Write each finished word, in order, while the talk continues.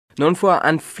Known for her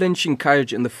unflinching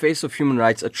courage in the face of human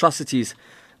rights atrocities,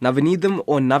 Navi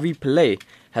Pillay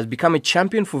has become a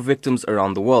champion for victims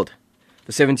around the world.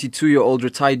 The 72-year-old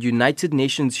retired United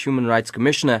Nations Human Rights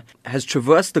Commissioner has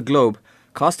traversed the globe,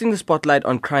 casting the spotlight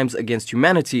on crimes against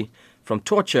humanity, from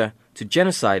torture to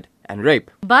genocide and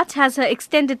rape. But as her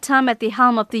extended term at the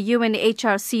helm of the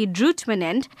UNHRC drew to an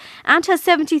end and her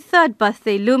 73rd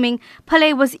birthday looming,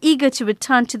 Pillay was eager to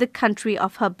return to the country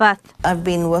of her birth. I've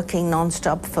been working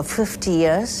non-stop for 50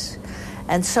 years,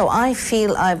 and so I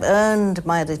feel I've earned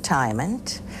my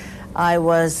retirement. I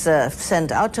was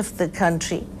sent out of the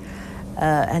country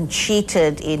and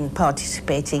cheated in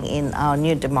participating in our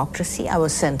new democracy. I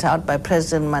was sent out by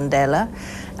President Mandela.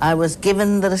 I was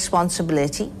given the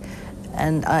responsibility,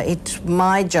 and it's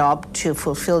my job to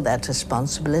fulfill that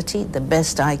responsibility the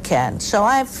best I can. So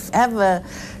I have a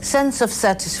sense of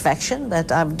satisfaction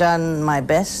that I've done my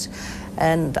best,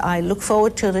 and I look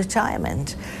forward to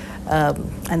retirement.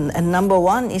 And number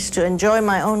one is to enjoy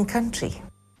my own country.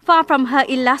 Far from her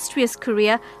illustrious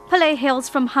career, Pillay hails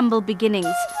from humble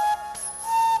beginnings.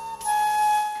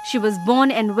 She was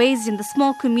born and raised in the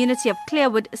small community of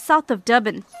Clearwood, south of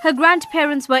Durban. Her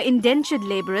grandparents were indentured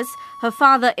labourers, her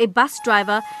father a bus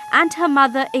driver and her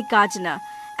mother a gardener.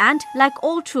 And, like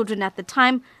all children at the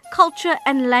time, culture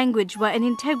and language were an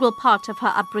integral part of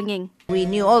her upbringing. We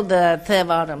knew all the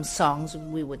Thevaram songs.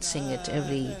 We would sing it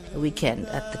every weekend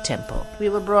at the temple. We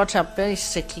were brought up very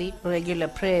strictly, regular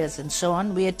prayers and so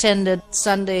on. We attended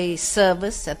Sunday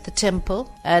service at the temple,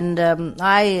 and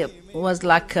I was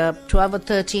like 12 or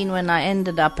 13 when I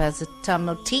ended up as a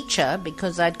Tamil teacher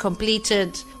because I'd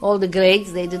completed all the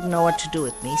grades. They didn't know what to do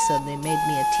with me, so they made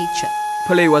me a teacher.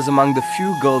 Pillay was among the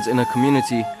few girls in her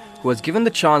community who was given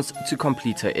the chance to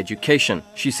complete her education.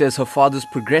 She says her father's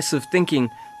progressive thinking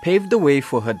paved the way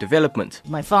for her development.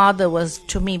 My father was,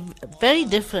 to me, very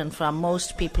different from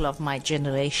most people of my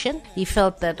generation. He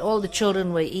felt that all the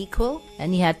children were equal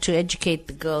and he had to educate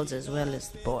the girls as well as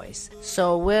the boys.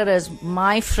 So whereas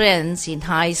my friends in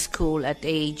high school at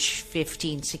age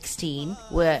 15, 16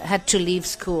 had to leave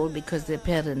school because their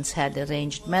parents had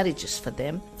arranged marriages for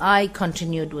them, I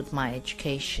continued with my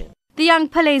education. The young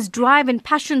Pillay's drive and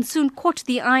passion soon caught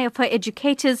the eye of her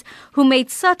educators, who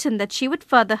made certain that she would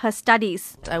further her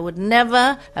studies. I would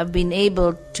never have been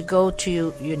able to go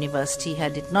to university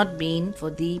had it not been for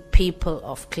the people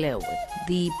of Clearwood.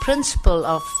 The principal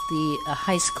of the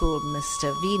high school,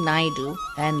 Mr. V. Naidu,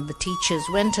 and the teachers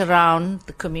went around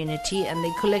the community and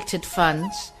they collected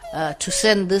funds to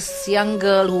send this young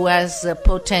girl who has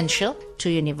potential to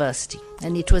university.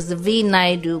 And it was the V.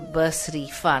 Naidu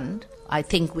Bursary Fund, I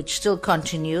think, which still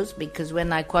continues, because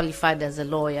when I qualified as a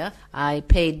lawyer, I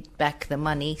paid back the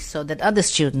money so that other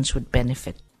students would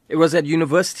benefit. It was at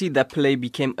university that Pillay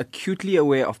became acutely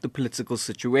aware of the political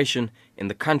situation in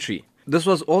the country. This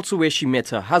was also where she met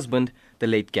her husband, the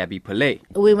late Gabby Pillay.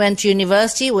 We went to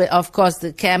university, where, of course,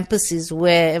 the campus is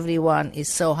where everyone is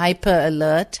so hyper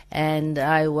alert, and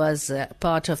I was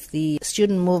part of the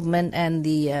student movement and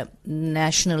the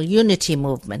national unity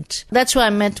movement. That's where I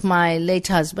met my late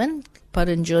husband,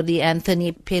 Paranjodi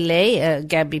Anthony Pillay,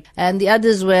 Gabby, and the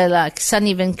others were like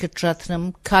Sunny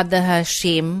Venkatratnam, Kada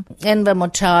Hashim, Enver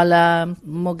Motala,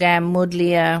 Mogam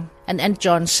Mudlia, and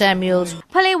John Samuels.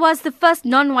 Pillay was the first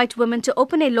non-white woman to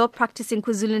open a law practice in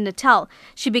KwaZulu-Natal.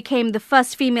 She became the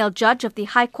first female judge of the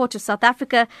High Court of South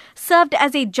Africa, served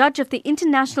as a judge of the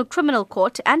International Criminal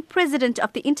Court and president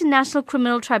of the International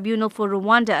Criminal Tribunal for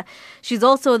Rwanda. She's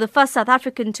also the first South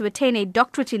African to attain a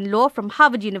doctorate in law from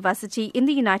Harvard University in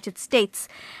the United States.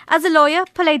 As a lawyer,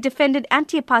 Pillay defended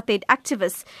anti-apartheid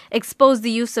activists, exposed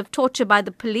the use of torture by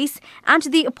the police and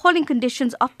the appalling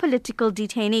conditions of political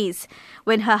detainees.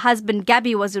 When her husband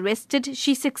Gabby was arrested,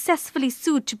 she successfully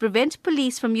sued to prevent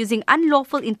police from using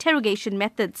unlawful interrogation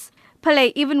methods.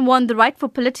 Pillay even won the right for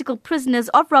political prisoners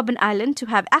of Robben Island to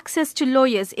have access to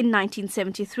lawyers in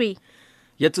 1973.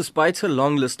 Yet despite her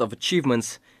long list of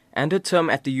achievements and her term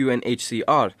at the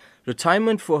UNHCR,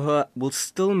 retirement for her will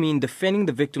still mean defending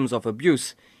the victims of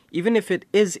abuse, even if it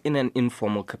is in an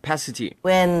informal capacity.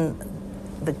 When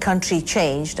the country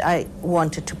changed, I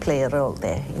wanted to play a role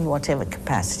there in whatever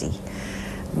capacity,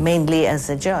 mainly as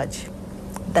a judge.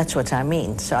 That's what I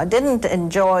mean. So I didn't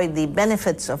enjoy the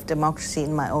benefits of democracy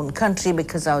in my own country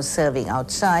because I was serving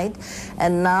outside.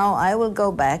 And now I will go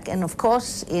back, and of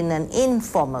course, in an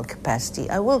informal capacity,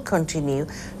 I will continue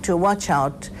to watch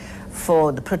out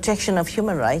for the protection of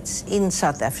human rights in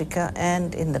South Africa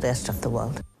and in the rest of the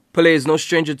world. Pillay is no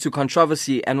stranger to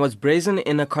controversy and was brazen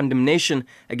in her condemnation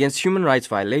against human rights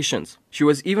violations. She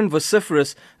was even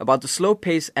vociferous about the slow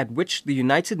pace at which the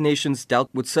United Nations dealt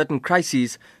with certain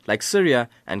crises like Syria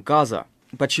and Gaza.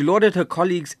 but she lauded her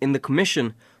colleagues in the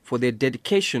commission for their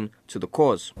dedication to the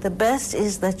cause. The best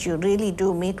is that you really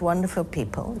do meet wonderful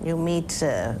people. You meet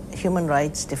human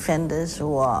rights defenders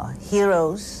who are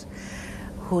heroes,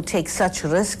 who take such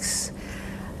risks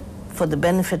for the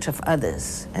benefit of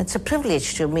others. It's a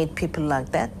privilege to meet people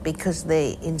like that because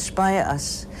they inspire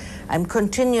us. I'm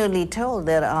continually told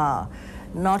there are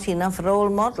not enough role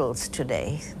models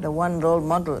today. The one role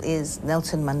model is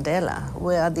Nelson Mandela.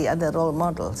 Where are the other role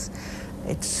models?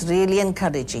 It's really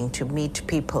encouraging to meet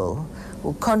people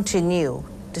who continue,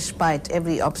 despite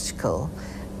every obstacle,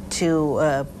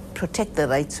 to protect the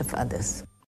rights of others.